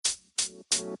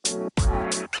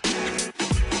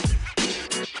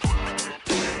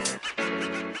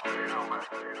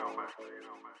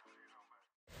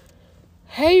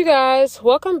Hey you guys,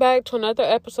 welcome back to another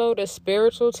episode of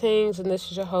Spiritual Things, and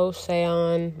this is your host,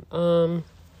 Sayon.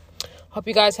 Hope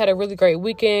you guys had a really great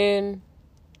weekend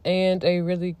and a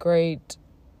really great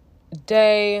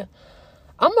day.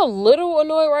 I'm a little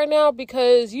annoyed right now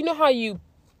because you know how you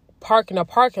park in a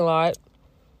parking lot,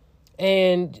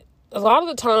 and a lot of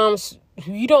the times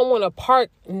you don't want to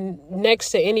park next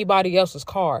to anybody else's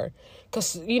car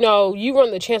because, you know, you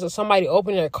run the chance of somebody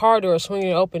opening their car door, swinging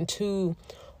it open too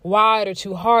wide or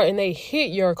too hard, and they hit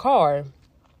your car.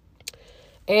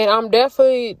 And I'm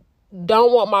definitely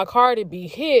don't want my car to be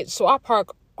hit, so I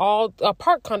park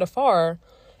kind of far,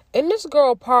 and this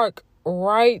girl parked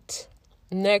right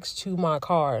next to my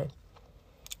car.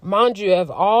 Mind you, of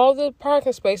all the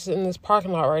parking spaces in this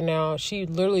parking lot right now, she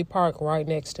literally parked right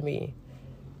next to me,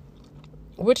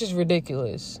 which is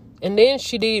ridiculous. And then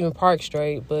she didn't even park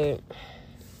straight, but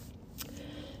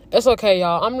it's okay,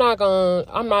 y'all. I'm not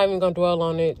even gonna dwell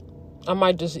on it. I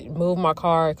might just move my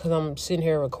car because I'm sitting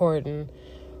here recording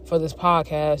for this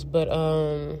podcast. But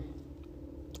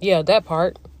yeah, that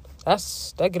part,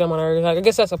 that get on my nerves. I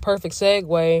guess that's a perfect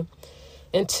segue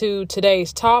into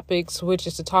today's topics, which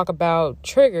is to talk about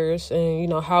triggers and, you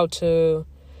know, how to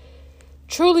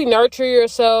truly nurture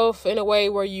yourself in a way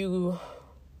where your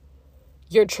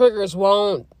triggers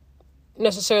won't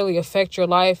necessarily affect your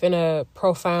life in a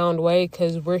profound way,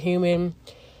 because we're human.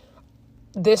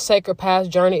 This Sacred Path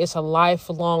journey is a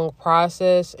lifelong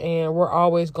process, and we're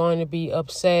always going to be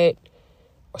upset.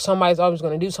 Somebody's always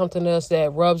going to do something to us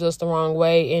that rubs us the wrong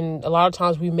way, and a lot of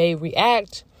times we may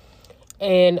react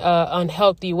in an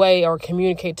unhealthy way or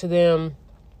communicate to them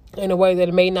in a way that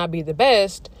it may not be the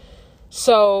best.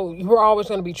 So we're always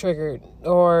going to be triggered,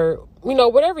 or, you know,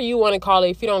 whatever you want to call it.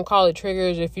 If you don't call it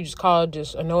triggers, if you just call it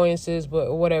just annoyances,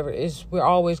 but whatever, we're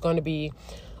always going to be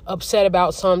upset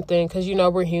about something because, you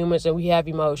know, we're humans and we have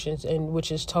emotions, and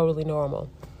which is totally normal.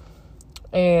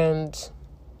 And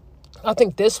I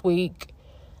think this week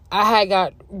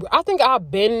I think I've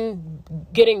been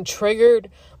getting triggered,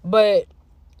 but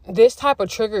this type of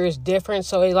trigger is different.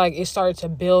 So it started to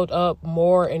build up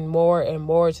more and more and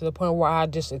more to the point where I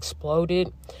just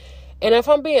exploded. And if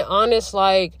I'm being honest,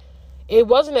 it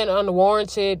wasn't an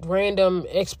unwarranted random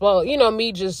explode, you know,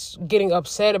 me just getting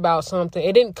upset about something.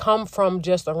 It didn't come from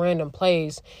just a random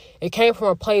place. It came from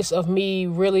a place of me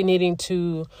really needing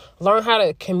to learn how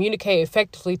to communicate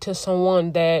effectively to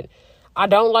someone that I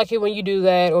don't like it when you do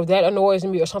that, or that annoys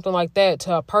me, or something like that,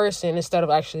 to a person instead of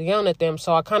actually yelling at them.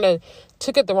 So I kind of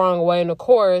took it the wrong way. And of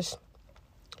course,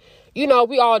 you know,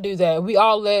 we all do that. We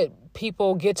all let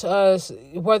people get to us,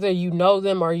 whether you know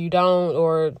them or you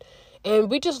don't,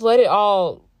 and we just let it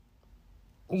all,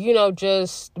 you know,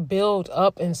 just build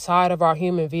up inside of our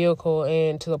human vehicle,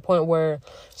 and to the point where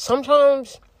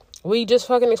sometimes we just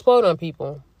fucking explode on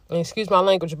people. And excuse my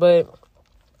language, but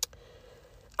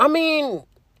I mean,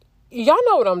 y'all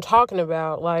know what I'm talking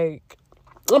about.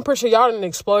 I'm pretty sure y'all done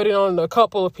exploded on a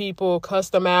couple of people,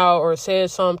 cussed them out, or said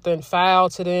something foul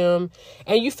to them,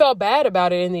 and you felt bad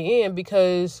about it in the end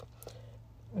because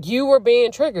you were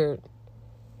being triggered.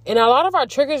 And a lot of our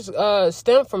triggers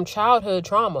stem from childhood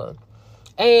trauma.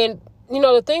 And, you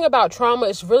know, the thing about trauma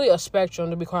is really a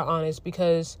spectrum, to be quite honest,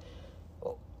 because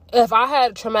if I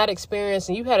had a traumatic experience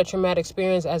and you had a traumatic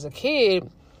experience as a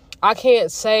kid, I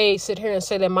can't sit here and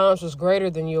say that mine was greater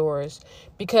than yours,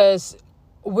 because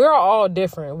we're all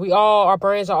different. Our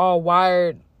brains are all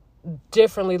wired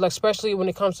differently, especially when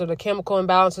it comes to the chemical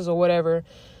imbalances or whatever.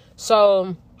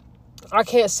 So I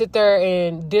can't sit there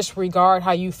and disregard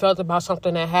how you felt about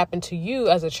something that happened to you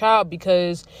as a child,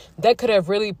 because that could have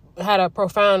really had a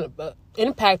profound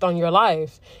impact on your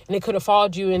life, and it could have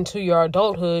followed you into your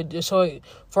adulthood. So,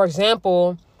 for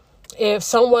example, if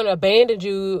someone abandoned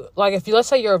you, let's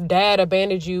say your dad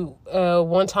abandoned you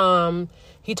one time,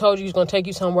 he told you he was going to take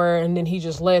you somewhere, and then he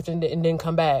just left and didn't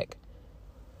come back.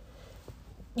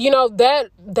 You know, that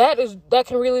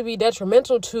can really be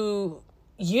detrimental to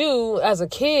you as a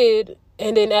kid,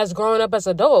 and then as growing up as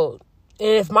an adult. And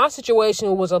if my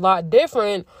situation was a lot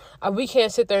different, we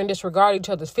can't sit there and disregard each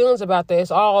other's feelings about that. It's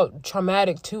all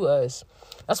traumatic to us.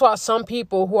 That's why some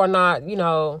people who are not, you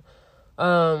know,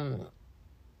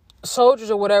 soldiers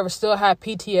or whatever, still have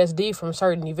PTSD from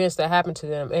certain events that happened to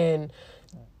them. And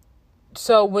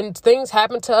so when things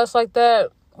happen to us like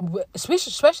that,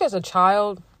 especially as a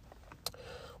child,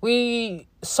 we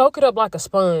soak it up like a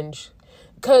sponge,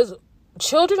 because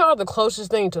children are the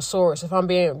closest thing to source, if I'm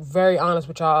being very honest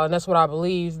with y'all. And that's what I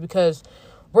believe, because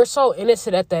we're so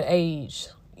innocent at that age.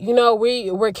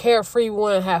 we're carefree. We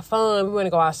want to have fun. We want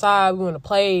to go outside. We want to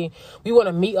play. We want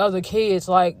to meet other kids.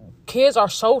 Like, kids are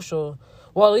social.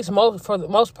 Well, at least for the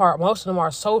most part, most of them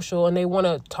are social, and they want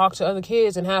to talk to other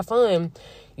kids and have fun.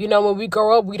 When we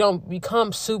grow up, we don't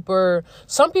become super.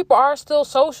 Some people are still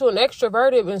social and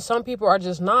extroverted, and some people are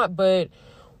just not. But,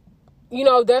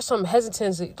 there's some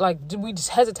hesitancy. Like, we just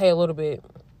hesitate a little bit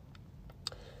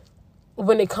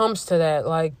when it comes to that.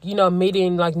 Like,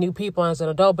 meeting, like, new people as an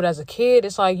adult. But as a kid,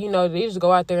 it's like, they just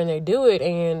go out there and they do it.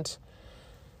 And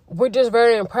we're just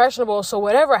very impressionable. So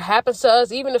whatever happens to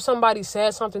us, even if somebody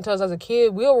says something to us as a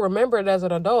kid, we'll remember it as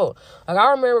an adult. Like,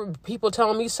 I remember people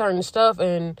telling me certain stuff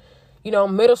and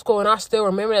middle school, and I still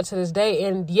remember that to this day.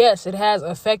 And yes, it has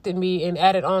affected me and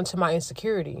added on to my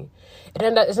insecurity.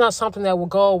 And it's not something that will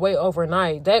go away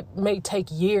overnight. That may take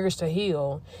years to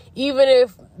heal. Even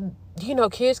if,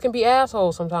 kids can be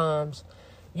assholes sometimes.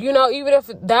 Even if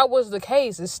that was the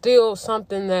case, it's still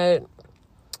something that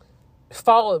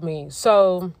followed me.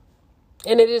 So,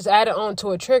 and it is added on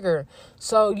to a trigger.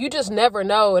 So you just never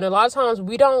know. And a lot of times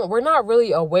we're not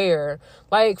really aware.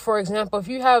 Like, for example, if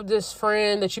you have this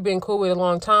friend that you've been cool with a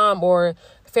long time, or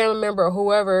family member or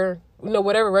whoever,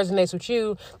 whatever resonates with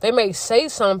you, they may say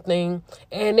something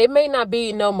and it may not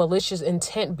be no malicious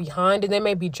intent behind it. They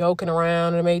may be joking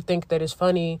around and they may think that it's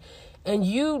funny, and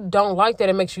you don't like that.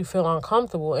 It makes you feel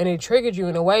uncomfortable, and it triggered you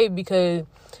in a way, because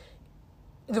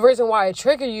the reason why it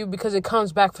triggered you, because it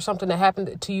comes back for something that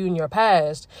happened to you in your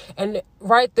past. And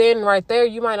right then, right there,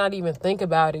 you might not even think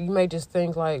about it. You may just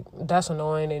think like, that's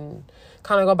annoying, and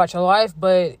kind of go about your life.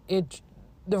 But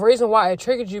the reason why it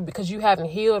triggered you, because you haven't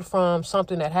healed from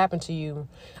something that happened to you,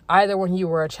 either when you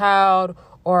were a child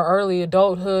or early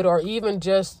adulthood, or even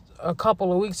just a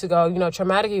couple of weeks ago.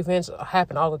 Traumatic events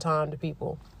happen all the time to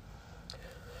people.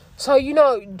 So, you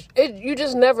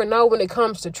just never know when it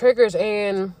comes to triggers.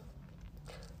 And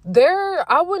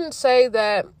I wouldn't say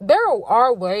that there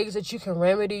are ways that you can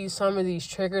remedy some of these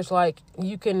triggers. Like,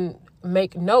 you can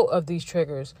make note of these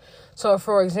triggers. So,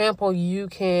 for example, you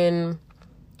can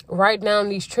write down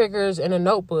these triggers in a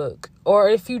notebook, or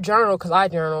if you journal, because I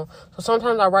journal. So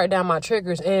sometimes I write down my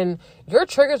triggers, and your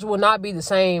triggers will not be the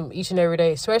same each and every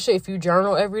day. Especially if you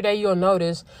journal every day, you'll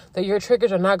notice that your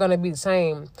triggers are not going to be the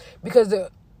same, because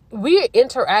we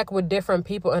interact with different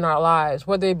people in our lives,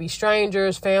 whether it be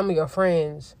strangers, family, or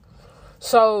friends.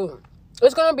 So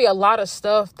there's going to be a lot of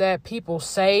stuff that people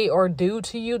say or do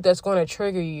to you that's going to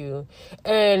trigger you.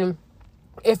 And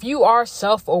if you are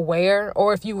self-aware,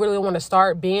 or if you really want to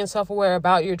start being self-aware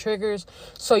about your triggers,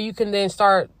 so you can then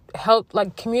start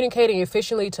communicating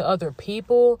efficiently to other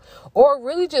people, or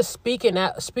really just speaking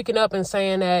up and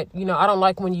saying that, I don't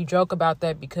like when you joke about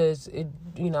that, because it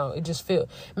just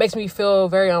makes me feel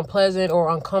very unpleasant or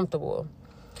uncomfortable.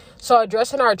 So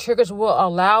addressing our triggers will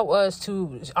allow us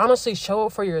to honestly show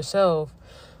up for yourself.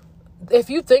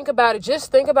 If you think about it,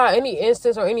 just think about any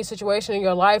instance or any situation in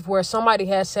your life where somebody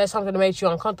has said something that made you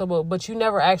uncomfortable, but you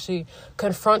never actually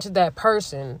confronted that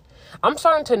person. I'm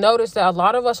starting to notice that a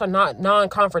lot of us are not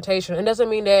non-confrontational. It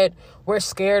doesn't mean that we're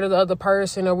scared of the other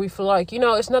person, or we feel like,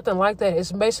 it's nothing like that.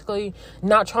 It's basically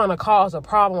not trying to cause a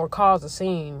problem or cause a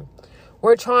scene.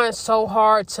 We're trying so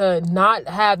hard to not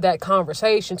have that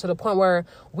conversation, to the point where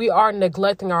we are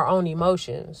neglecting our own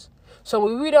emotions. So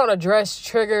when we don't address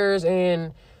triggers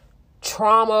and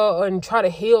trauma and try to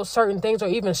heal certain things, or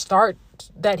even start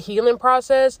that healing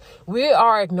process, we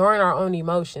are ignoring our own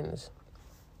emotions.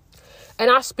 And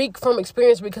I speak from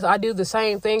experience, because I do the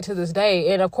same thing to this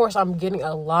day. And of course, I'm getting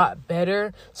a lot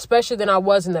better, especially than I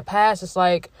was in the past. It's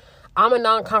like, I'm a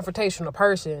non-confrontational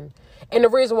person. And the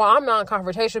reason why I'm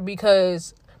non-confrontational,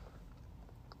 because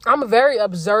I'm very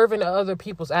observant of other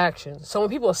people's actions. So when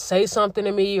people say something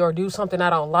to me or do something I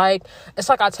don't like, it's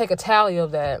like I take a tally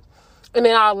of that. And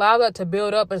then I allow that to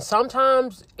build up. And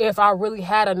sometimes if I really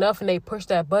had enough and they push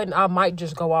that button, I might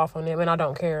just go off on them, and I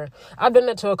don't care. I've done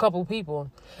that to a couple of people.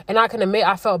 And I can admit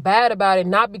I felt bad about it,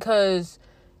 not because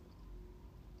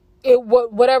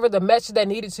whatever the message that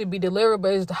needed to be delivered,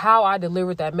 but it's how I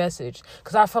delivered that message.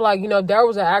 Because I feel like, there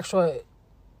was an actual,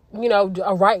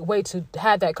 a right way to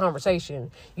have that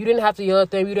conversation. You didn't have to yell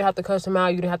at them. You didn't have to cuss them out.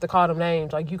 You didn't have to call them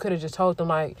names. Like, you could have just told them,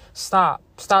 like, stop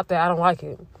that. I don't like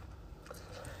it.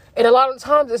 And a lot of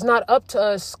times it's not up to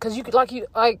us, because I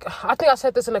think I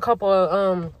said this in a couple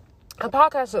of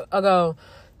podcasts ago,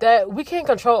 that we can't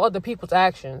control other people's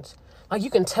actions. Like, you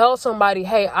can tell somebody,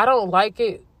 hey, I don't like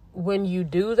it when you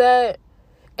do that,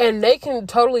 and they can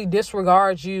totally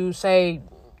disregard you, say,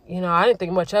 I didn't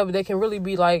think much of it. They can really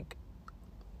be like,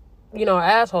 an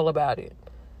asshole about it.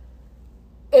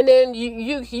 And then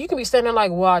you can be standing there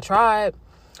like, well, I tried.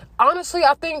 honestly,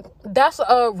 I think that's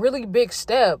a really big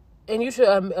step, and you should,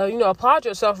 applaud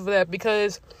yourself for that,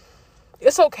 because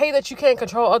it's okay that you can't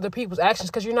control other people's actions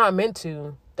because you're not meant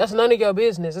to. That's none of your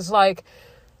business. It's like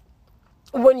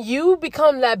when you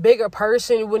become that bigger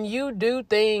person, when you do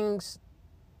things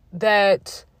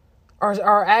that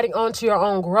are adding on to your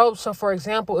own growth. So, for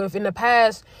example, if in the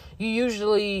past you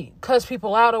usually cuss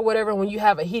people out or whatever when you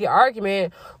have a heated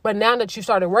argument, but now that you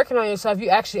started working on yourself,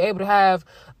 you're actually able to have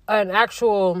an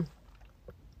actual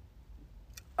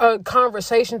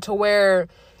conversation to where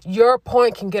your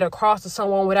point can get across to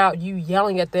someone without you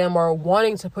yelling at them or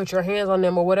wanting to put your hands on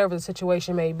them or whatever the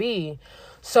situation may be.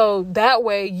 So that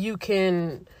way you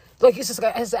can, like,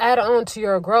 it's added on to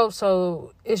your growth.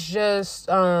 So it's just,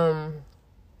 I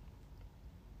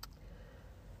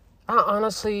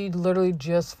honestly literally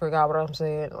just forgot what I'm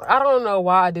saying. I don't know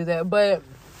why I do that, but,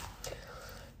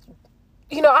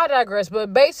 I digress.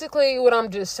 But basically what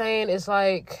I'm just saying is,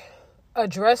 like,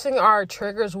 addressing our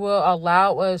triggers will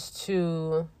allow us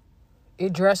to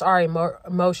address our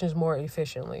emotions more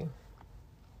efficiently.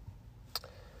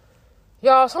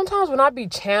 Y'all, sometimes when I be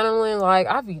channeling, like,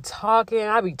 I be talking,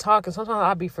 sometimes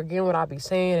I be forgetting what I be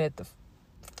saying at the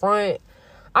front.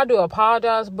 I do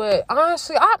apologize, but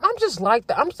honestly, I'm just like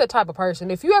that. I'm just that type of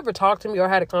person. If you ever talked to me or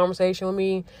had a conversation with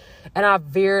me and I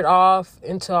veered off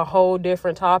into a whole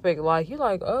different topic, like, you're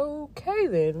like, okay,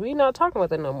 then we not talking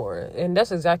about that no more. And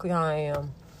that's exactly how I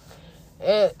am.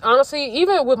 And honestly,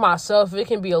 even with myself, it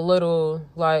can be a little,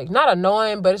 like, not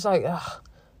annoying, but it's like, ugh,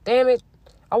 damn it.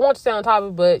 I want to stay on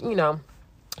topic, but,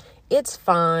 it's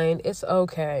fine. It's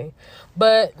okay.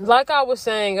 But like I was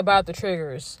saying about the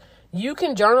triggers, you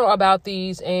can journal about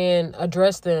these and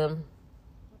address them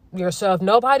yourself.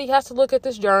 Nobody has to look at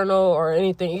this journal or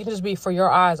anything. It can just be for your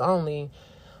eyes only.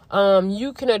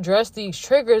 You can address these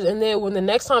triggers, and then when the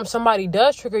next time somebody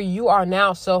does trigger, you are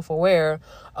now self-aware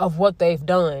of what they've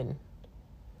done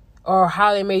or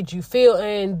how they made you feel.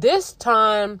 And this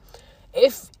time,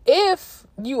 if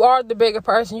you are the bigger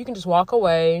person, you can just walk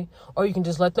away, or you can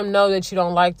just let them know that you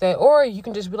don't like that, or you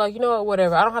can just be like,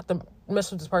 whatever, I don't have to mess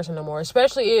with this person no more.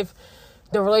 Especially if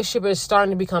the relationship is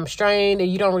starting to become strained and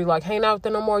you don't really like hanging out with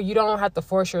them no more. You don't have to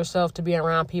force yourself to be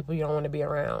around people you don't want to be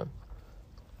around.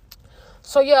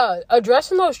 So yeah,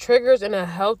 addressing those triggers in a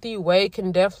healthy way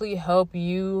can definitely help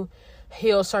you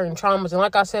heal certain traumas. And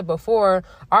like I said before,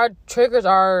 our triggers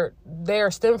they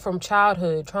stem from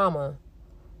childhood trauma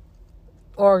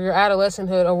or your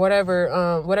adolescenthood or whatever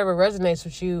resonates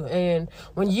with you. And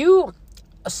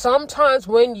sometimes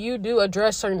when you do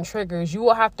address certain triggers, you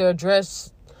will have to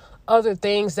address other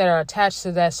things that are attached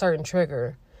to that certain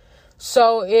trigger.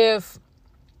 So if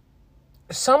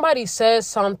somebody says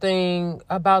something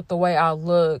about the way I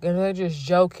look and they're just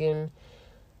joking,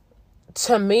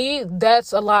 to me,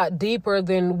 that's a lot deeper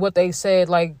than what they said,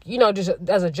 like, just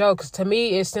as a joke. 'Cause to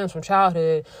me, it stems from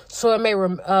childhood. So it may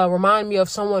remind me of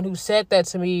someone who said that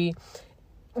to me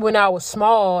when I was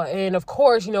small. And of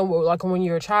course, like when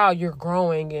you're a child, you're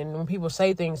growing. And when people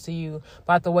say things to you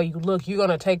about the way you look, you're going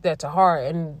to take that to heart.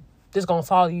 And it's going to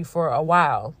follow you for a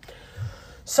while.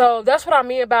 So that's what I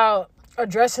mean about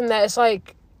addressing that. It's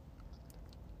like,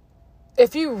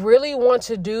 if you really want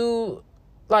to do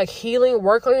like healing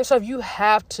work on yourself, you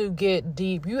have to get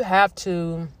deep. You have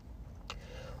to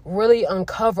really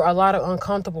uncover a lot of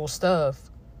uncomfortable stuff.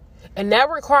 And that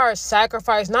requires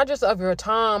sacrifice, not just of your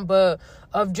time, but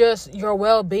of just your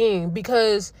well-being.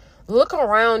 Because look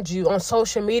around you on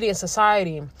social media and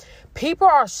society. People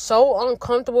are so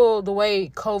uncomfortable the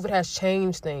way COVID has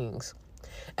changed things.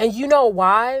 And you know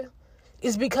why?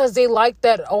 It's because they like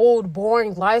that old,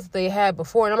 boring life they had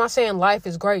before. And I'm not saying life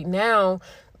is great now.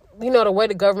 The way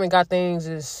the government got things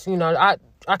is, I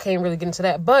can't really get into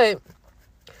that. But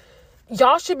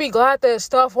y'all should be glad that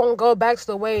stuff won't go back to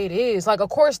the way it is. Like, of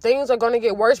course, things are going to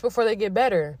get worse before they get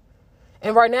better.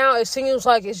 And right now, it seems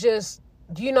like it's just,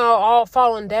 all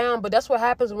falling down. But that's what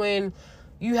happens when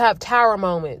you have tower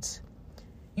moments.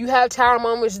 You have tower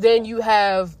moments, then you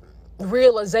have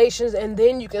realizations, and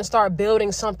then you can start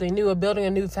building something new or building a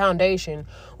new foundation.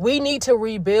 We need to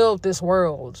rebuild this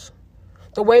world.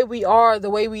 The way we are, the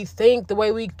way we think, the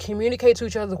way we communicate to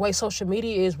each other, the way social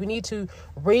media is, we need to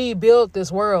rebuild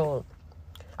this world.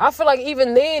 I feel like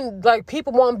even then, like,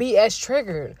 people won't be as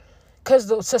triggered because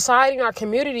the society in our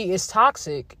community is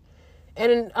toxic.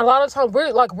 And a lot of times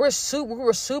we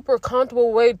were super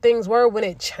comfortable with the way things were. When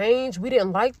it changed, we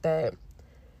didn't like that.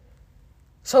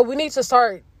 So we need to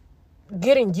start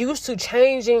getting used to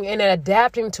changing and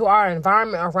adapting to our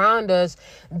environment around us.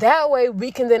 That way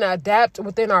we can then adapt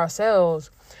within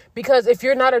ourselves. Because if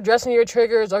you're not addressing your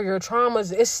triggers or your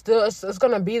traumas, it's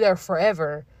going to be there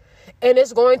forever. And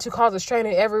it's going to cause a strain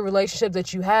in every relationship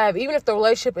that you have, even if the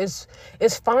relationship is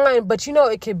fine, but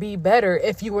it could be better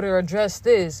if you were to address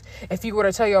this. If you were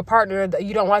to tell your partner that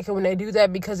you don't like it when they do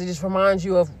that because it just reminds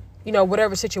you of,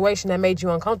 whatever situation that made you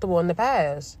uncomfortable in the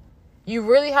past. You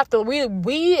really have to,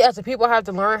 we as a people have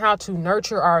to learn how to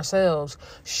nurture ourselves.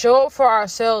 Show up for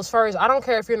ourselves first. I don't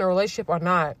care if you're in a relationship or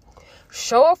not.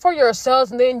 Show up for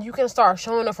yourselves, and then you can start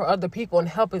showing up for other people and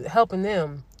helping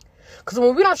them. Because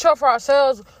when we don't show up for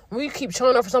ourselves, when we keep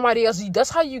showing up for somebody else, that's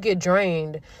how you get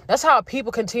drained. That's how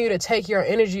people continue to take your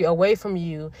energy away from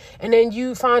you. And then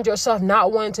you find yourself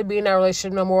not wanting to be in that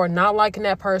relationship no more, not liking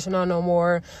that person no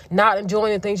more, not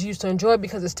enjoying the things you used to enjoy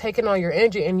because it's taking on your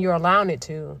energy and you're allowing it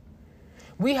to.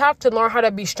 We have to learn how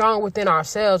to be strong within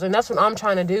ourselves. And that's what I'm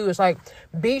trying to do. Is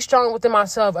be strong within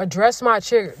myself, address my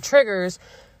triggers,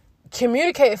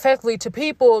 communicate effectively to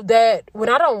people that when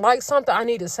I don't like something, I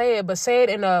need to say it, but say it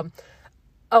in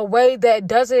a way that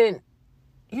doesn't,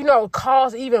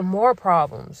 cause even more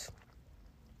problems.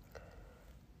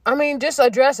 Just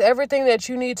address everything that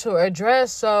you need to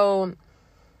address so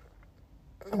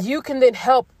you can then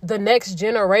help the next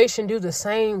generation do the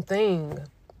same thing.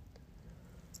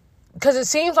 Because it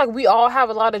seems like we all have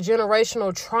a lot of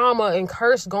generational trauma and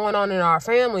curse going on in our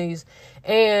families.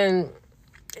 And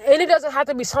it doesn't have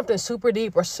to be something super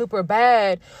deep or super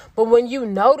bad. But when you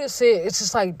notice it, it's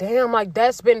just damn,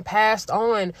 that's been passed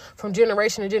on from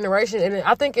generation to generation. And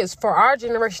I think it's for our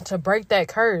generation to break that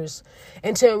curse.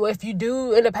 And if you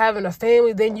do end up having a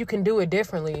family, then you can do it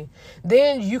differently.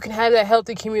 Then you can have that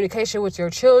healthy communication with your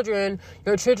children.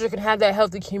 Your children can have that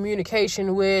healthy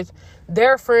communication with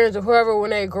their friends or whoever when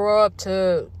they grow up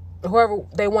to whoever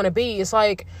they want to be. It's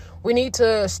we need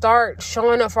to start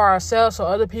showing up for ourselves so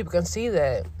other people can see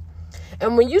that.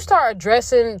 And when you start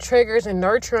addressing triggers and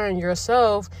nurturing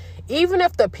yourself, even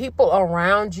if the people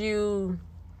around you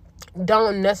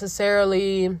don't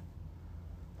necessarily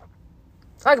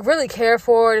really care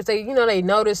for it, if they, they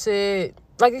notice it,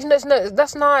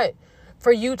 that's not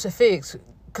for you to fix.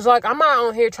 Because, I'm not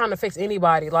on here trying to fix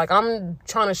anybody. I'm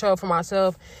trying to show up for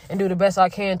myself and do the best I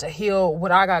can to heal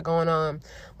what I got going on.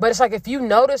 But it's if you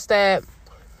notice that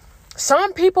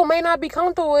some people may not be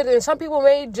comfortable with it, and some people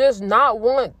may just not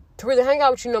want to really hang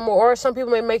out with you no more, or some people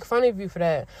may make fun of you for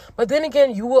that. But then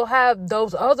again, you will have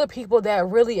those other people that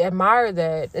really admire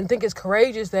that and think it's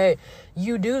courageous that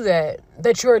you do that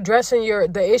you're addressing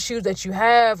the issues that you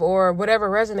have or whatever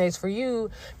resonates for you,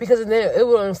 because then it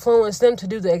will influence them to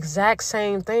do the exact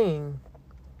same thing.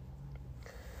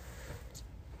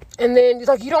 And then you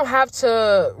don't have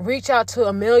to reach out to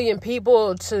a million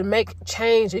people to make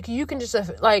change. You can just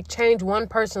change one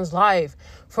person's life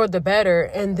for the better.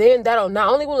 And then that'll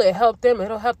not only will it help them,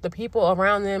 it'll help the people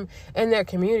around them and their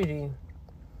community.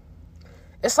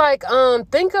 It's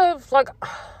think of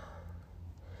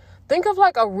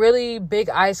a really big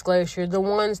ice glacier, the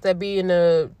ones that be in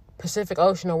the Pacific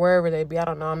Ocean or wherever they be. I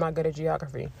don't know. I'm not good at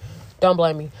geography. Don't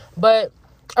blame me. But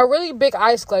a really big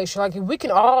ice glacier, we can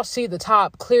all see the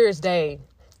top clear as day.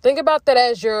 Think about that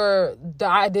as the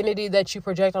identity that you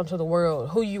project onto the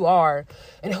world, who you are,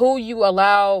 and who you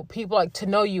allow people to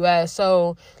know you as.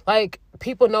 So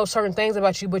people know certain things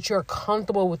about you, but you're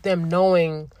comfortable with them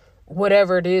knowing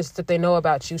whatever it is that they know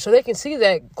about you. So they can see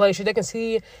that glacier, they can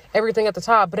see everything at the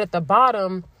top, but at the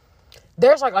bottom,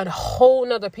 there's a whole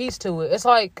nother piece to it. It looks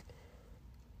like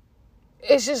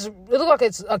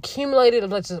it's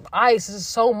accumulated, it's ice. There's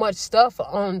so much stuff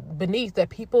on beneath that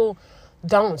people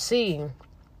don't see.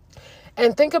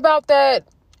 And think about that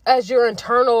as your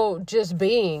internal just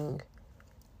being.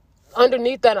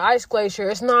 Underneath that ice glacier,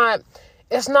 it's not,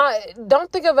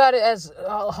 don't think about it as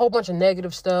a whole bunch of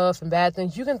negative stuff and bad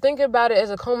things. You can think about it as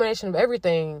a culmination of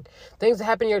everything. Things that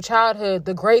happen in your childhood,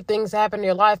 the great things that happen in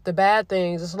your life, the bad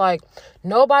things. It's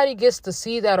nobody gets to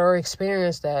see that or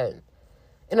experience that.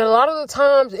 And a lot of the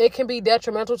times it can be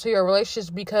detrimental to your relationships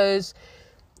because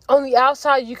on the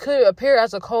outside you could appear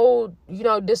as a cold,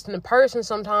 distant person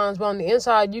sometimes. But on the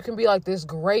inside you can be this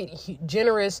great,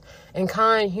 generous and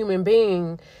kind human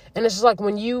being. And it's just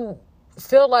when you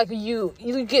feel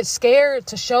you get scared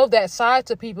to show that side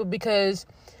to people because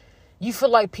you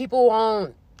feel people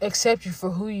won't accept you for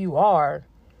who you are.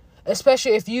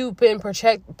 Especially if you've been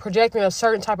projecting a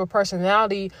certain type of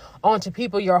personality onto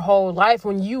people your whole life.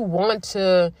 When you want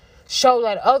to show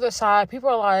that other side, people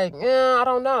are I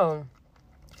don't know.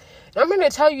 And I'm going to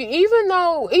tell you, even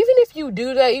if you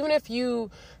do that, even if you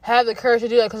have the courage to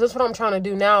do that, because that's what I'm trying to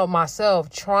do now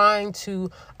myself, trying to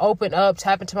open up,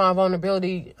 tap into my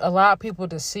vulnerability, allow people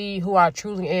to see who I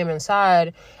truly am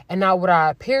inside and not what I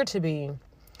appear to be.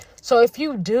 So if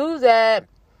you do that,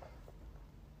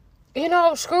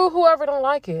 screw whoever don't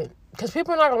like it. Because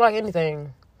people are not going to like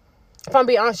anything. If I'm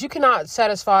being honest, you cannot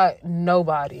satisfy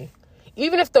nobody.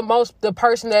 Even if the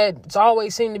person that's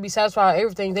always seemed to be satisfied with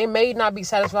everything, they may not be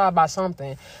satisfied by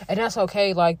something. And that's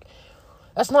okay. Like,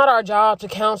 that's not our job to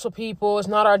counsel people. It's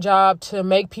not our job to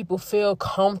make people feel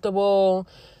comfortable.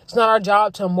 It's not our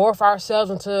job to morph ourselves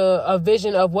into a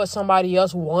vision of what somebody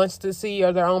else wants to see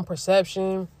or their own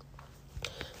perception.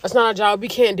 That's not our job. We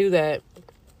can't do that.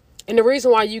 And the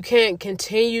reason why you can't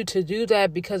continue to do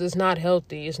that, because it's not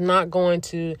healthy. It's not going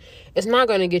to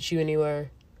get you anywhere.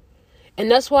 And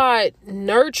that's why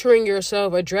nurturing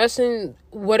yourself, addressing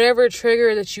whatever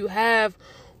trigger that you have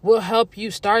will help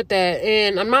you start that.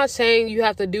 And I'm not saying you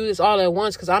have to do this all at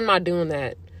once, because I'm not doing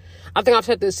that. I think I've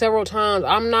said this several times.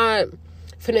 I'm not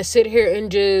finna sit here and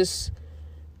just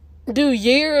do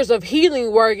years of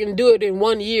healing work and do it in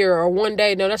 1 year or 1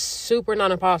 day. No, that's super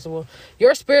not impossible.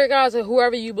 Your spirit guides and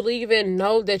whoever you believe in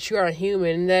know that you are a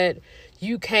human, that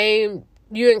you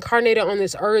incarnated on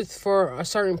this earth for a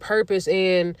certain purpose.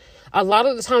 And a lot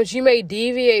of the times you may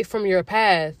deviate from your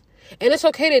path. And it's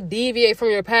okay to deviate from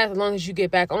your path as long as you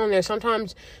get back on there.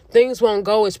 Sometimes things won't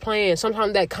go as planned.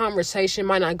 Sometimes that conversation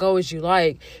might not go as you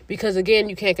like. Because, again,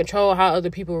 you can't control how other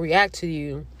people react to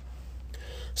you.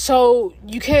 So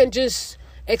you can't just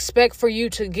expect for you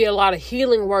to get a lot of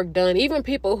healing work done. Even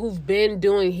people who've been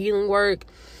doing healing work,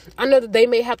 I know that they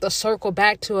may have to circle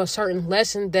back to a certain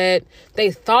lesson that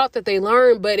they thought that they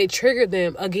learned, but it triggered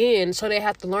them again. So they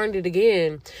have to learn it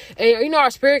again. And, our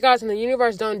spirit guides in the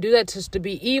universe don't do that to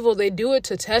be evil. They do it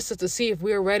to test us to see if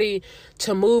we're ready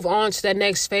to move on to that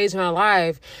next phase in our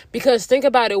life. Because think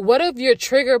about it. What if you're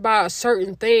triggered by a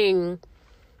certain thing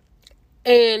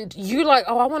and you're like,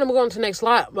 oh, I want to move on to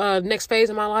the next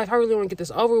phase of my life. I really want to get this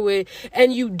over with.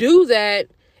 And you do that.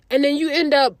 And then you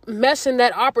end up messing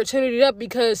that opportunity up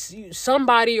because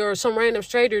somebody or some random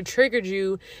stranger triggered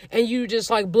you and you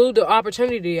just like blew the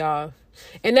opportunity off.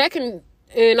 And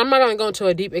I'm not going to go into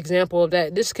a deep example of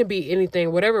that. This can be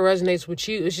anything, whatever resonates with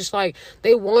you. It's just like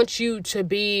they want you to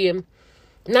be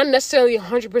not necessarily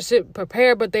 100%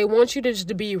 prepared, but they want you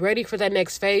to be ready for that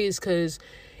next phase. Because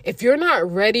if you're not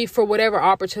ready for whatever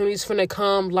opportunities finna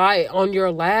come lie on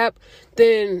your lap,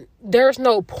 then there's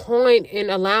no point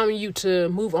in allowing you to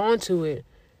move on to it.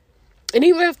 And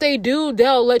even if they do,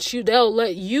 they'll let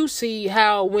you see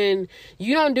how when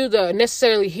you don't do the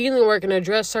necessarily healing work and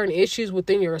address certain issues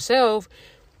within yourself,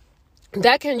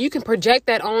 you can project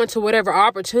that onto whatever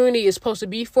opportunity is supposed to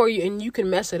be for you, and you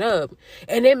can mess it up.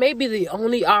 And it may be the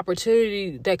only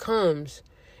opportunity that comes.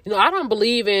 I don't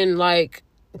believe in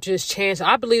just chance.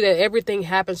 I believe that everything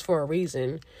happens for a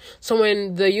reason. So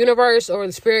when the universe or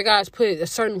the spirit guides put a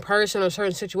certain person or a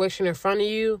certain situation in front of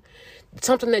you,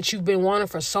 something that you've been wanting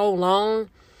for so long,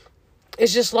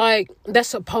 it's just like that's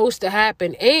supposed to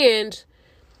happen. And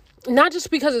not just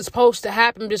because it's supposed to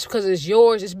happen, just because it's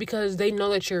yours, it's because they know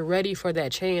that you're ready for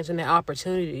that chance and that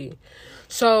opportunity.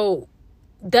 So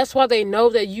that's why they know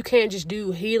that you can't just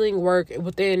do healing work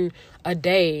within a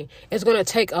day. It's going to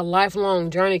take a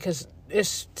lifelong journey, because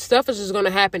stuff is just going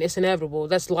to happen. It's inevitable.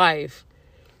 That's life.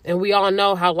 And we all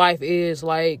know how life is.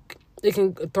 Like, it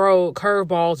can throw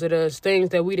curveballs at us,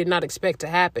 things that we did not expect to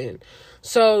happen.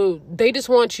 So they just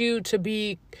want you to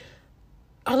be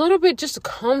a little bit just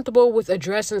comfortable with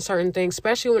addressing certain things,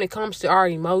 especially when it comes to our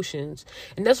emotions.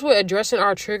 And that's what addressing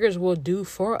our triggers will do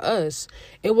for us.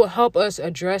 It will help us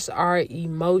address our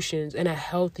emotions in a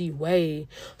healthy way,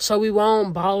 so we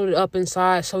won't bottle it up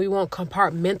inside, so we won't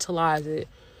compartmentalize it.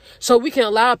 So we can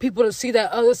allow people to see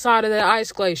that other side of that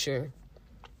ice glacier.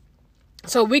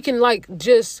 So we can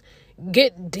just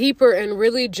get deeper and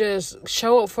really just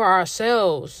show up for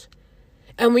ourselves.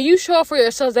 And when you show up for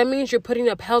yourselves, that means you're putting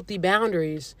up healthy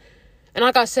boundaries. And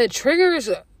like I said,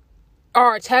 triggers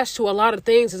are attached to a lot of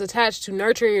things. It's attached to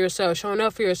nurturing yourself, showing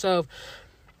up for yourself,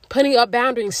 putting up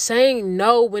boundaries, saying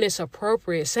no when it's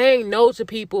appropriate, saying no to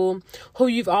people who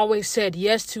you've always said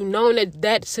yes to, knowing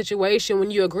that situation,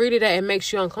 when you agree to that, it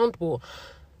makes you uncomfortable.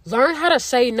 Learn how to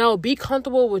say no. Be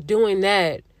comfortable with doing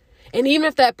that. And even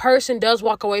if that person does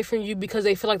walk away from you because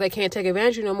they feel like they can't take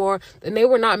advantage of you no more, then they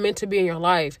were not meant to be in your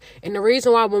life. And the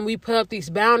reason why when we put up these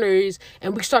boundaries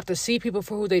and we start to see people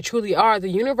for who they truly are, the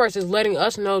universe is letting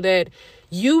us know that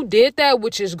you did that,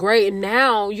 which is great. And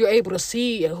now you're able to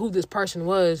see who this person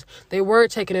was. They were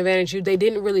taking advantage of you. They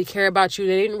didn't really care about you.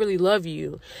 They didn't really love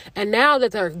you. And now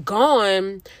that they're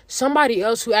gone, somebody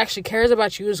else who actually cares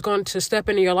about you is going to step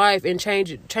into your life and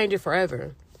change it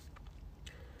forever.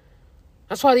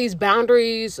 That's why these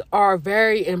boundaries are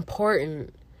very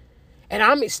important. And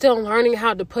I'm still learning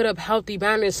how to put up healthy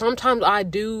boundaries. Sometimes I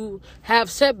do have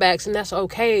setbacks, and that's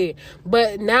okay.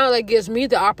 But now that gives me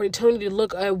the opportunity to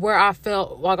look at where I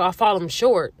felt like I fallen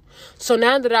short. So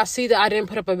now that I see that I didn't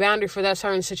put up a boundary for that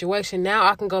certain situation, now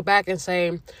I can go back and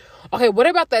say, okay, what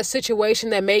about that situation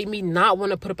that made me not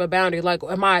want to put up a boundary? Like,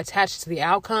 am I attached to the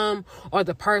outcome or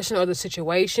the person or the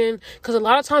situation? Because a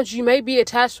lot of times you may be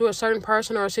attached to a certain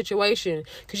person or a situation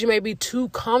because you may be too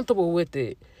comfortable with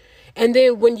it. And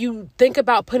then when you think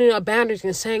about putting up boundaries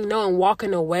and saying no and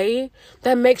walking away,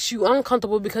 that makes you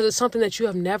uncomfortable because it's something that you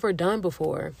have never done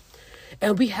before.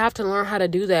 And we have to learn how to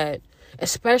do that,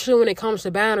 especially when it comes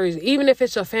to boundaries. Even if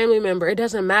it's a family member, it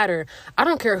doesn't matter. I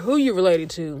don't care who you're related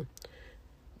to.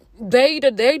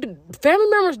 Family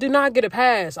members do not get a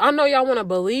pass. I know y'all want to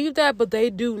believe that, but they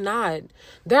do not.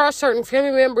 There are certain family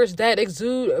members that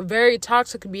exude very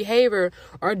toxic behavior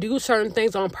or do certain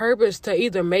things on purpose to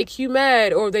either make you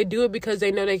mad or they do it because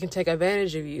they know they can take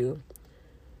advantage of you.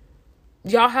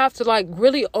 Y'all have to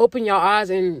really open your eyes,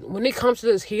 and when it comes to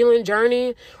this healing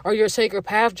journey or your sacred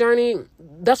path journey,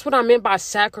 that's what I meant by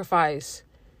sacrifice.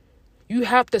 You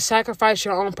have to sacrifice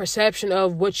your own perception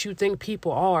of what you think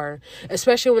people are,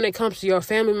 especially when it comes to your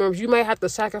family members. You may have to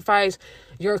sacrifice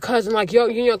your cousin. Like you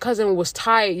and your cousin was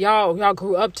tight. Y'all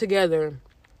grew up together.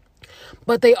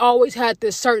 But they always had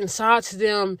this certain side to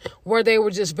them where they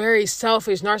were just very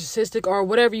selfish, narcissistic, or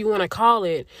whatever you want to call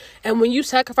it. And when you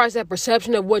sacrifice that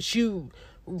perception of what you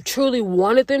truly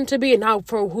wanted them to be and not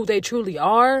for who they truly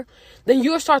are, then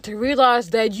you'll start to realize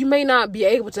that you may not be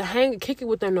able to kick it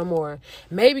with them no more.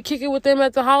 Maybe kick it with them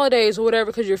at the holidays or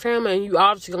whatever because you're family and you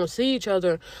obviously gonna see each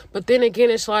other. But then again,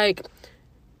 it's like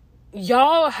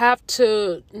y'all have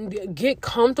to get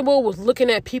comfortable with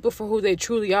looking at people for who they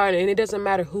truly are, and it doesn't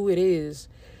matter who it is.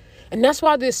 And that's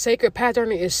why this sacred path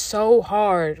journey is so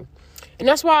hard. And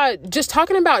that's why just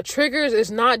talking about triggers is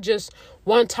not just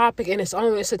one topic in its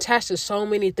own. It's attached to so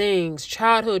many things.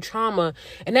 Childhood trauma.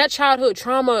 And that childhood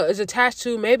trauma is attached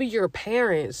to maybe your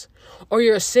parents or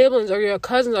your siblings or your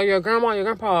cousins or your grandma or your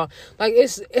grandpa. Like,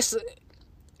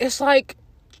 it's like,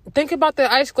 think about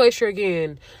the ice glacier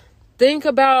again. Think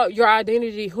about your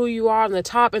identity, who you are on the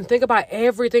top, and think about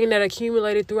everything that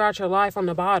accumulated throughout your life on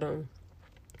the bottom.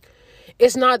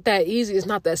 It's not that easy. It's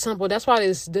not that simple. That's why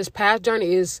this path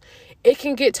journey it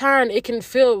can get tiring. It can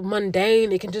feel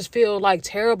mundane. It can just feel like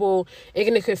terrible. It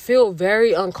can feel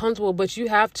very uncomfortable, but you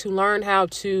have to learn how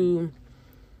to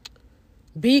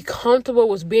be comfortable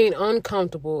with being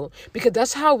uncomfortable, because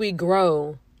that's how we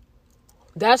grow.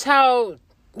 That's how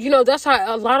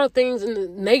a lot of things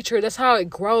in nature, that's how it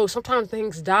grows. Sometimes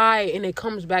things die and it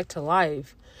comes back to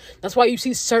life. That's why you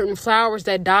see certain flowers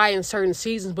that die in certain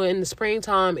seasons, but in the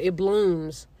springtime, it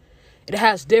blooms. It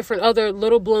has different other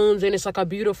little blooms, and it's like a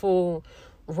beautiful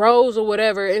rose or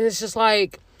whatever. And it's just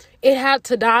like, it had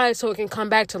to die so it can come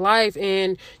back to life.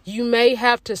 And you may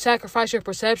have to sacrifice your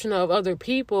perception of other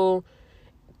people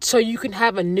so you can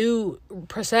have a new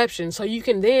perception. So you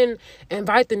can then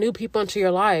invite the new people into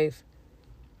your life.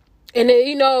 And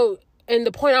and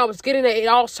the point I was getting at, it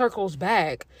all circles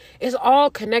back. It's all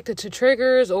connected to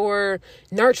triggers or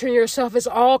nurturing yourself. It's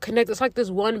all connected. It's like this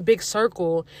one big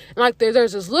circle. And like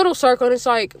there's this little circle, and it's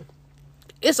like,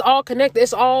 it's all connected.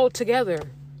 It's all together.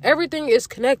 Everything is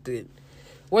connected.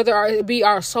 Whether it be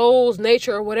our souls,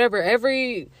 nature, or whatever.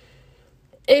 Every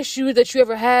issue that you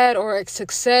ever had or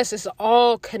success is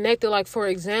all connected. Like, for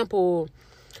example,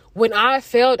 when I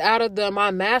failed out of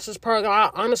my master's program, I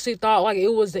honestly thought like it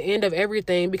was the end of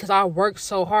everything because I worked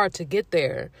so hard to get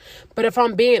there. But if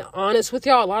I'm being honest with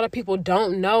y'all, a lot of people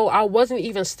don't know I wasn't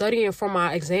even studying for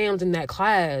my exams in that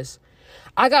class.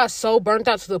 I got so burnt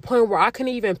out to the point where I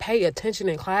couldn't even pay attention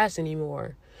in class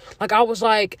anymore. Like,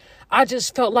 I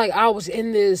just felt like I was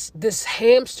in this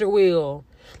hamster wheel.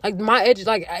 Like, my edge,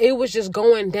 like, it was just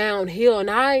going downhill.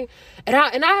 And I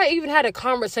even had a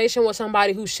conversation with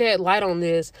somebody who shed light on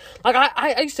this. Like,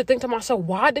 I used to think to myself,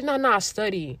 why did I not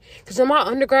study? Because in my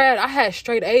undergrad, I had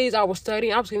straight A's. I was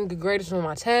studying. I was getting good grades on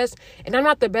my tests. And I'm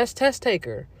not the best test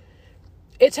taker.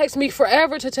 It takes me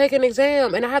forever to take an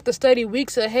exam. And I have to study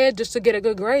weeks ahead just to get a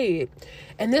good grade.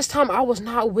 And this time, I was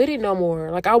not with it no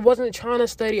more. Like, I wasn't trying to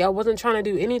study. I wasn't trying to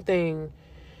do anything.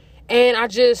 And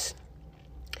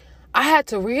I had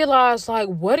to realize, like,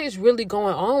 what is really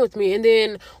going on with me. And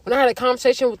then when I had a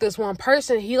conversation with this one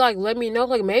person, he, like, let me know,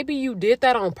 like, maybe you did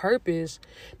that on purpose.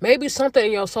 Maybe something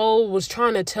in your soul was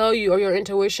trying to tell you, or your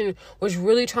intuition was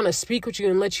really trying to speak with you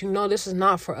and let you know this is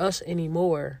not for us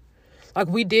anymore. Like,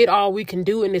 we did all we can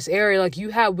do in this area. Like,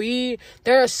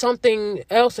 there is something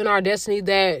else in our destiny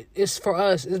that is for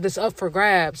us, that's up for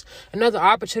grabs. Another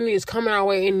opportunity is coming our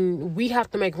way, and we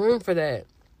have to make room for that.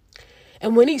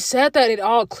 And when he said that, it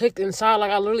all clicked inside.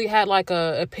 Like, I literally had, like,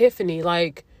 a epiphany.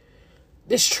 Like,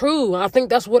 it's true. I think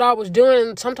that's what I was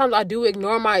doing. Sometimes I do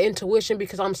ignore my intuition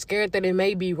because I'm scared that it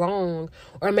may be wrong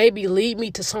or maybe lead me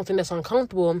to something that's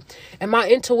uncomfortable. And my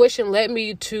intuition led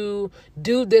me to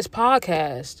do this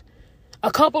podcast.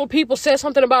 A couple of people said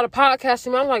something about a podcast,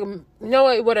 and I'm like, you know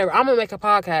what, whatever. I'm going to make a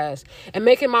podcast. And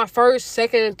making my first,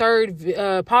 second, and third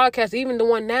podcast, even the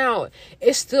one now,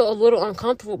 it's still a little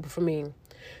uncomfortable for me.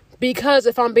 Because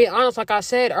if I'm being honest, like I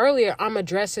said earlier, I'm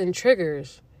addressing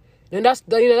triggers. And that's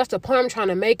the point I'm trying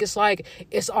to make. It's like,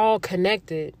 it's all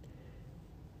connected.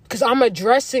 Because I'm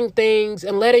addressing things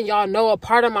and letting y'all know a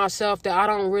part of myself that I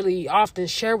don't really often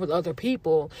share with other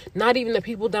people. Not even the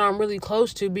people that I'm really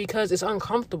close to, because it's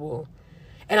uncomfortable.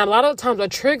 And a lot of the times a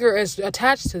trigger is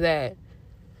attached to that.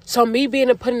 So me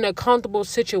being put in a comfortable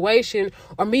situation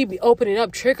or me opening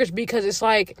up triggers, because it's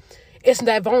like, it's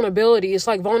that vulnerability. It's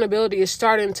like vulnerability is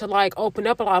starting to like open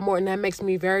up a lot more, and that makes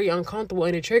me very uncomfortable,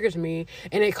 and it triggers me,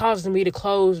 and it causes me to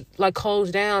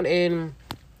close down and,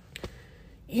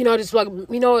 just like,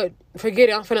 forget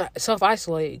it. I'm finna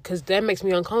self-isolate because that makes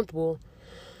me uncomfortable.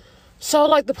 So,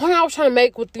 like, the point I was trying to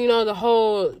make with, the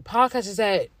whole podcast is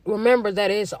that, remember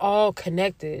that it's all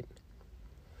connected.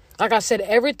 Like I said,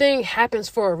 everything happens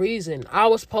for a reason. I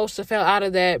was supposed to fail out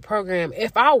of that program.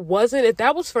 If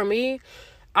that was for me,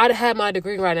 I'd have had my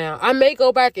degree right now. I may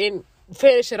go back and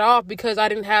finish it off because I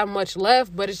didn't have much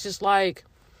left, but it's just like,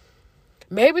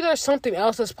 maybe there's something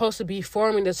else that's supposed to be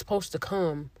for me that's supposed to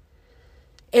come.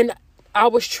 And I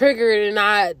was triggered, and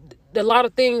a lot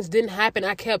of things didn't happen.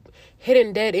 I kept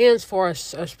hitting dead ends for a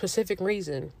specific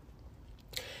reason.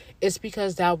 It's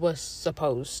because that was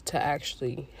supposed to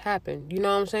actually happen. You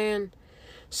know what I'm saying?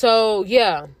 So,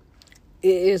 yeah, it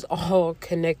is all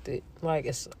connected. Like,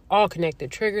 it's all connected.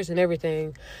 Triggers and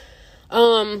everything.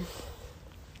 Yeah,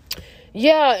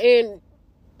 and,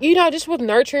 just with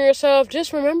nurturing yourself,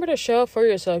 just remember to show up for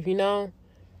yourself, And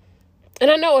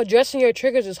I know addressing your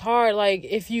triggers is hard. Like,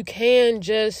 if you can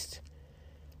just...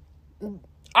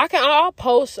 I'll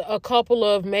post a couple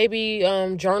of maybe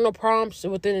journal prompts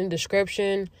within the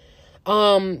description.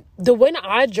 When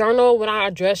I journal, when I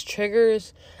address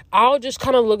triggers, I'll just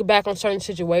kind of look back on certain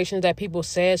situations that people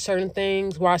said certain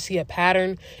things where I see a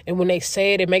pattern, and when they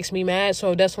say it makes me mad.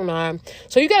 So that's when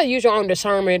so you got to use your own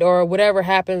discernment, or whatever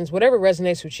happens, whatever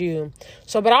resonates with you.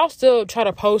 But I'll still try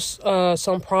to post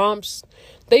some prompts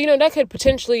that, that could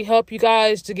potentially help you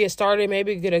guys to get started,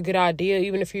 maybe get a good idea,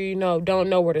 even if you, don't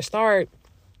know where to start.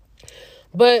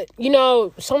 But,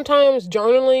 sometimes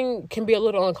journaling can be a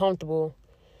little uncomfortable.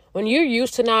 When you're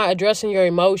used to not addressing your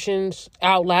emotions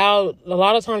out loud, a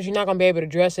lot of times you're not going to be able to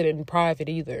address it in private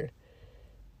either.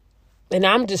 And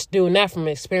I'm just doing that from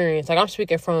experience. Like, I'm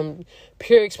speaking from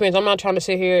pure experience. I'm not trying to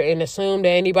sit here and assume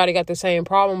that anybody got the same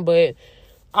problem, but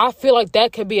I feel like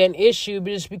that could be an issue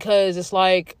just because it's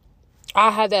like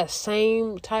I have that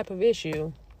same type of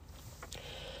issue.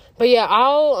 But yeah,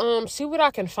 I'll see what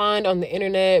I can find on the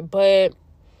internet. But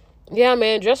yeah,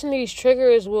 man, addressing these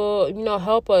triggers will,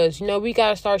 help us. We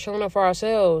got to start showing up for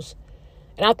ourselves.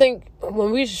 And I think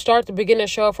when we start to begin to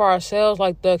show up for ourselves,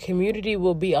 like, the community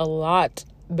will be a lot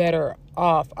better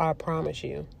off. I promise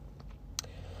you.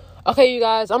 Okay, you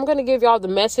guys, I'm going to give y'all the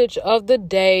message of the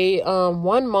day.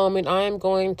 One moment, I am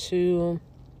going to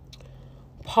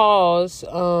pause.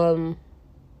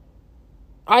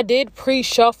 I did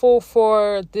pre-shuffle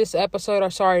for this episode. I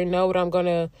sorry, know what I'm going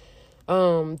to...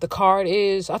 the card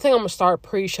is, I think I'm gonna start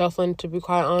pre-shuffling, to be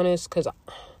quite honest, because I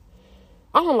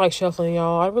don't like shuffling,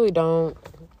 y'all. I really don't.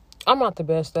 I'm not the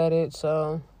best at it,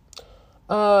 so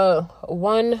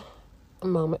one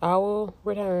moment, I will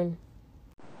return.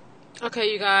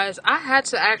 Okay, you guys, I had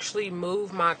to actually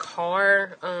move my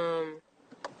car.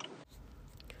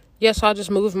 Yes, I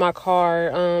just moved my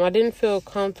car. I didn't feel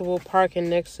comfortable parking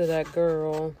next to that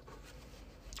girl.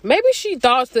 Maybe she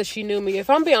thought that she knew me. If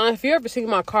I'm being honest, if you ever see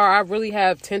my car, I really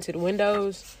have tinted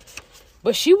windows.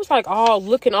 But she was like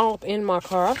looking all up in my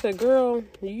car. I said, girl,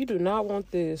 you do not want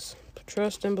this.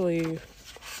 Trust and believe.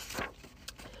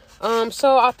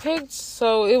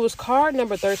 So it was card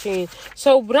number 13.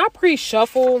 So when I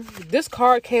pre-shuffle, this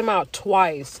card came out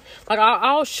twice. Like,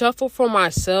 I'll shuffle for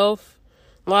myself.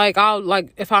 Like,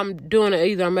 if I'm doing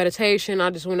either a meditation, I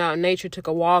just went out in nature, took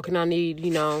a walk, and I need,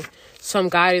 some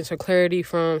guidance or clarity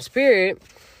from spirit,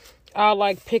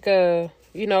 I'll, pick a,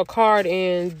 card,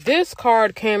 and this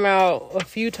card came out a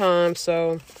few times,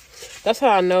 so that's how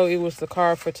I know it was the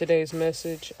card for today's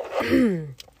message.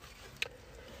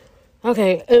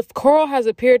 Okay, if coral has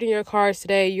appeared in your cards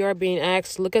today, you are being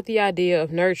asked to look at the idea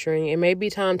of nurturing. It may be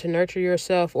time to nurture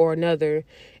yourself or another.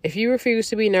 If you refuse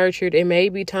to be nurtured, it may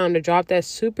be time to drop that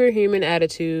superhuman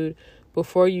attitude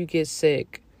before you get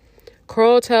sick.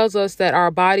 Coral tells us that our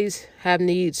bodies have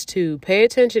needs too. Pay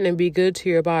attention and be good to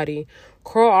your body.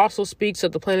 Coral also speaks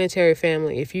of the planetary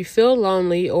family. If you feel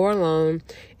lonely or alone,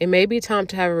 it may be time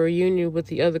to have a reunion with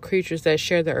the other creatures that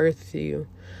share the earth with you.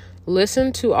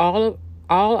 Listen to all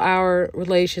our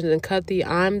relations and cut the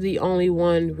 "I'm the only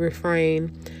one"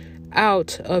 refrain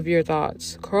out of your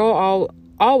thoughts. Coral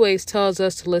always tells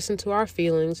us to listen to our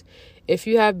feelings. If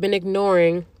you have been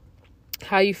ignoring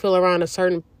how you feel around a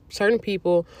certain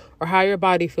people or how your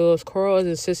body feels, Coral is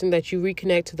insisting that you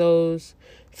reconnect to those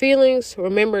feelings.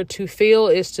 Remember, to feel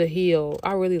is to heal.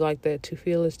 I really like that. To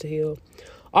feel is to heal.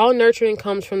 All nurturing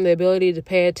comes from the ability to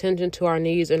pay attention to our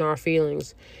needs and our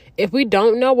feelings. If we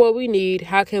don't know what we need,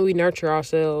 how can we nurture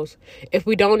ourselves? If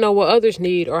we don't know what others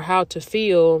need or how to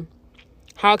feel,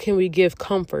 how can we give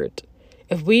comfort?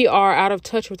 If we are out of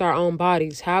touch with our own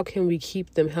bodies, how can we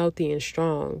keep them healthy and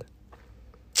strong?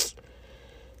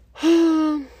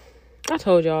 I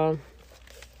told y'all.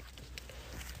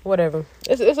 Whatever.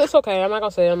 It's okay. I'm not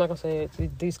gonna say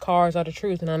it. These cards are the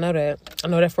truth, and I know that. I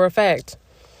know that for a fact.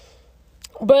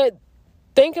 But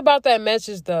think about that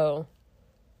message, though.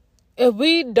 If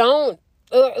we don't,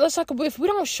 if we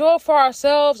don't show up for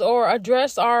ourselves or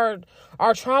address our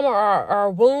trauma,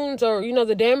 our wounds, or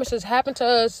the damage that's happened to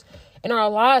us in our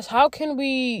lives, how can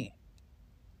we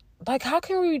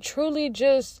truly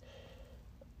just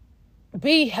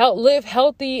live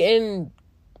healthy and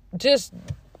just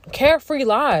carefree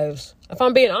lives? If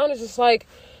I'm being honest, it's like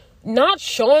not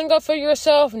showing up for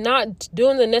yourself, not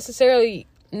doing the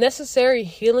necessary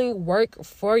healing work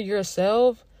for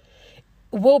yourself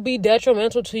will be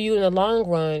detrimental to you in the long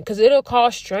run, because it'll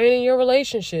cause strain in your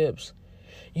relationships.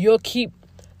 You'll keep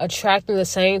attracting the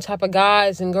same type of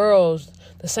guys and girls,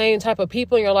 the same type of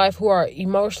people in your life who are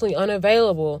emotionally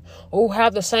unavailable or who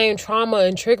have the same trauma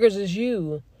and triggers as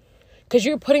you, because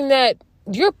you're putting that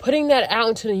out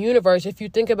into the universe. If you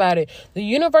think about it, the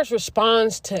universe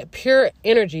responds to pure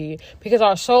energy because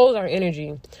our souls are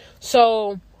energy.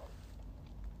 So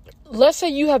let's say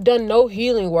you have done no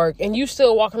healing work and you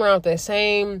still walking around with that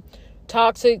same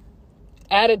toxic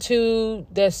attitude,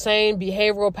 that same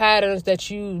behavioral patterns that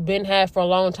you've been had for a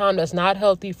long time that's not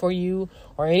healthy for you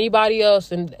or anybody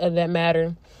else in that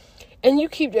matter. And you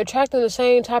keep attracting the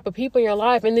same type of people in your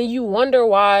life, and then you wonder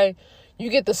why you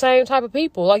get the same type of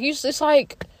people. Like, it's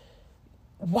like,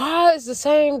 why is the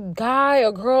same guy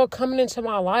or girl coming into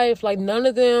my life? Like, none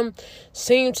of them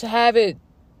seem to have it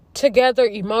together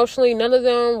emotionally. None of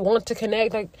them want to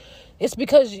connect. Like, it's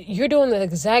because you're doing the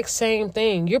exact same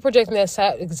thing. You're projecting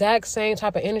that exact same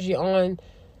type of energy on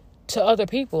to other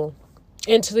people,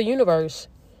 into the universe.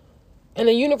 And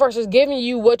the universe is giving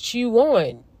you what you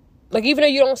want. Like, even though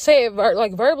you don't say it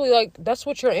verbally, like, that's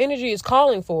what your energy is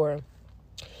calling for.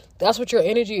 That's what your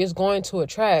energy is going to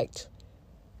attract.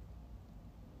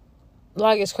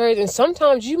 Like, it's crazy. And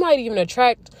sometimes you might even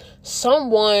attract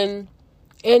someone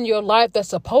in your life that's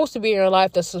supposed to be in your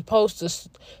life, that's supposed to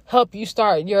help you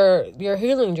start your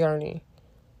healing journey.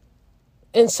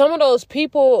 And some of those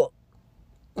people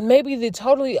may be the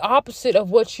totally opposite of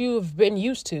what you've been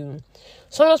used to.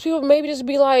 Some of those people maybe just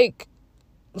be like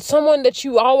someone that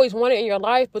you always wanted in your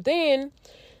life, but then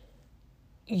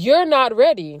you're not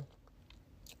ready.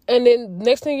 And then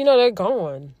next thing you know, they're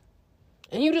gone.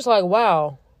 And you just like,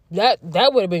 wow, that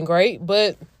would have been great,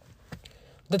 but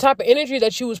the type of energy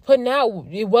that you was putting out,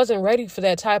 it wasn't ready for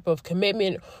that type of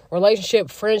commitment, relationship,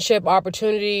 friendship,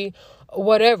 opportunity,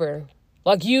 whatever.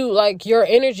 Like, your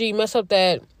energy messed up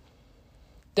the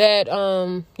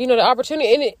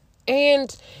opportunity.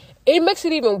 And it makes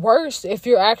it even worse if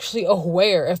you're actually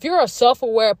aware. If you're a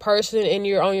self-aware person and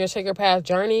you're on your sacred path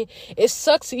journey, it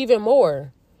sucks even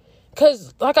more.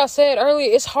 Because, like I said earlier,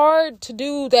 it's hard to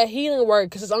do that healing work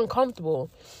because it's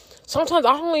uncomfortable. Sometimes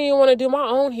I don't even want to do my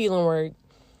own healing work.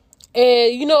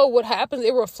 And you know what happens?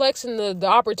 It reflects in the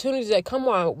opportunities that come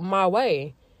my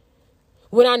way.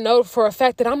 When I know for a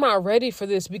fact that I'm not ready for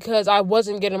this because I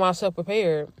wasn't getting myself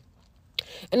prepared.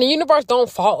 And the universe don't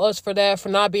fault us for that, for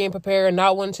not being prepared and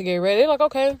not wanting to get ready. They're like,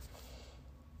 okay,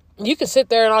 you can sit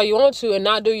there and all you want to and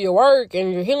not do your work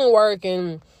and your healing work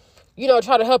and,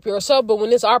 try to help yourself. But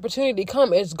when this opportunity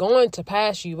comes, it's going to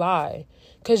pass you by.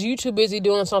 Because you're too busy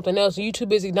doing something else. You're too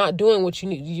busy not doing what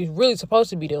you're really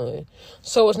supposed to be doing.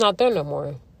 So it's not there no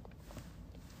more.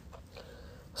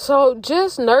 So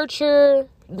just nurture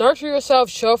yourself,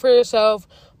 show for yourself,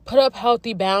 put up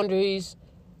healthy boundaries.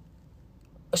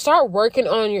 start working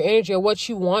on your energy or what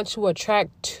you want to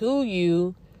attract to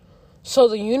you, so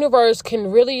the universe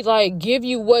can really like give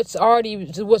you what's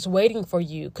waiting for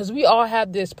you. Because we all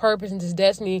have this purpose and this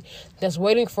destiny that's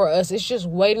waiting for us. It's just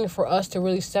waiting for us to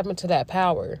really step into that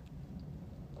power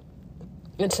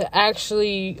and to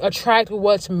actually attract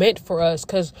what's meant for us.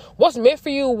 Because what's meant for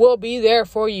you will be there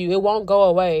for you. It won't go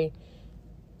away.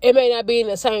 It may not be in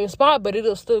the same spot, but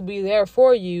it'll still be there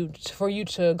for you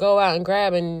to go out and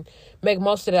grab and make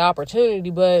most of the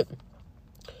opportunity. But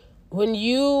when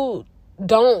you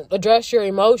don't address your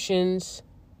emotions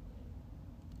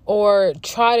or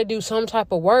try to do some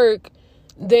type of work,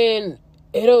 then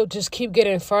it'll just keep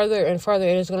getting further and further,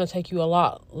 and it's going to take you a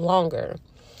lot longer.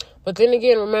 But then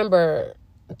again, remember,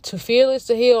 to feel is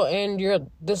to heal, and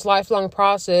this lifelong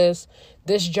process,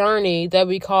 this journey that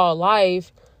we call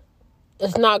life,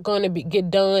 it's not going to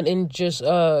get done in just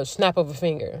a snap of a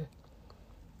finger.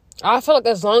 I feel like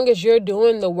as long as you're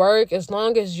doing the work, as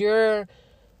long as you're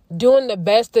doing the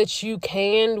best that you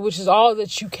can, which is all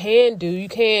that you can do.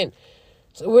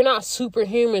 We're not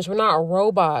superhumans. We're not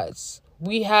robots.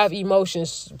 We have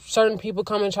emotions. Certain people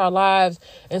come into our lives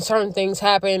and certain things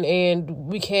happen, and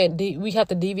we have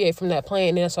to deviate from that plan,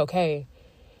 and that's okay.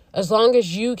 As long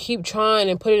as you keep trying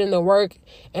and put it in the work,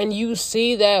 and you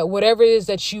see that whatever it is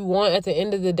that you want at the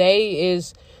end of the day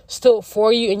is still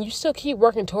for you, and you still keep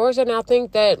working towards it, and I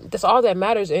think that's all that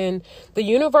matters. And the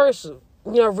universe,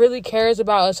 really cares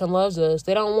about us and loves us.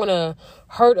 They don't want to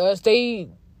hurt us. They're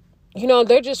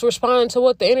just responding to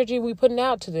what the energy we putting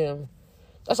out to them.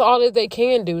 That's all that they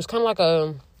can do. It's kind of like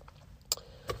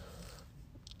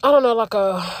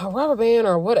a rubber band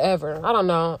or whatever. I don't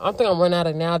know. I think I'm running out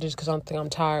of analogies because I think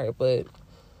I'm tired, but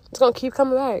it's going to keep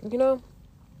coming back,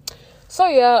 So,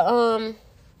 yeah,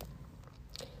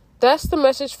 that's the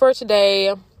message for today.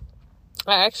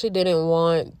 I actually didn't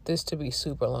want this to be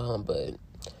super long, but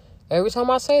every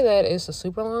time I say that, it's a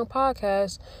super long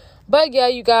podcast. But yeah,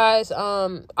 you guys,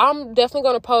 I'm definitely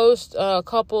going to post a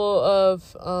couple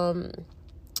of,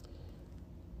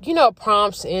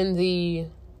 prompts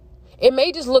it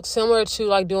may just look similar to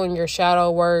like doing your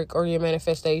shadow work or your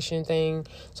manifestation thing.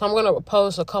 So I'm going to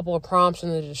post a couple of prompts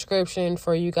in the description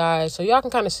for you guys, so y'all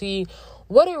can kind of see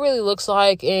what it really looks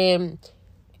like. And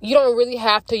you don't really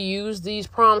have to use these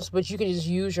prompts, but you can just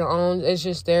use your own. It's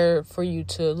just there for you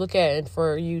to look at and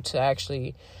for you to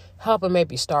actually help and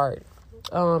maybe start.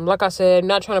 Like I said, I'm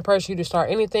not trying to pressure you to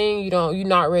start anything you're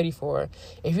not ready for.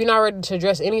 If you're not ready to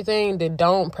address anything, then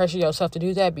don't pressure yourself to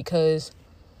do that, because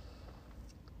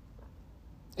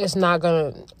it's not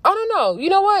gonna, I don't know. You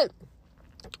know what?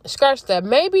 Scratch that.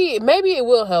 Maybe it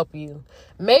will help you.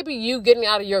 Maybe you getting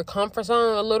out of your comfort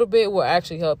zone a little bit will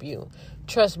actually help you.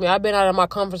 Trust me, I've been out of my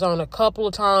comfort zone a couple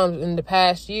of times in the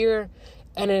past year,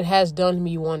 and it has done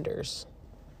me wonders.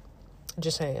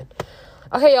 Just saying.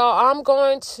 Okay, y'all, I'm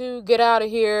going to get out of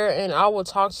here, and I will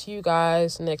talk to you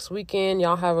guys next weekend.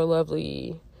 Y'all have a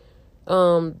lovely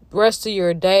rest of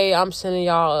your day. I'm sending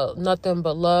y'all nothing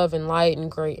but love and light and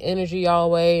great energy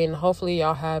y'all way, and hopefully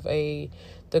y'all have the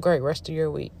great rest of your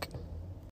week.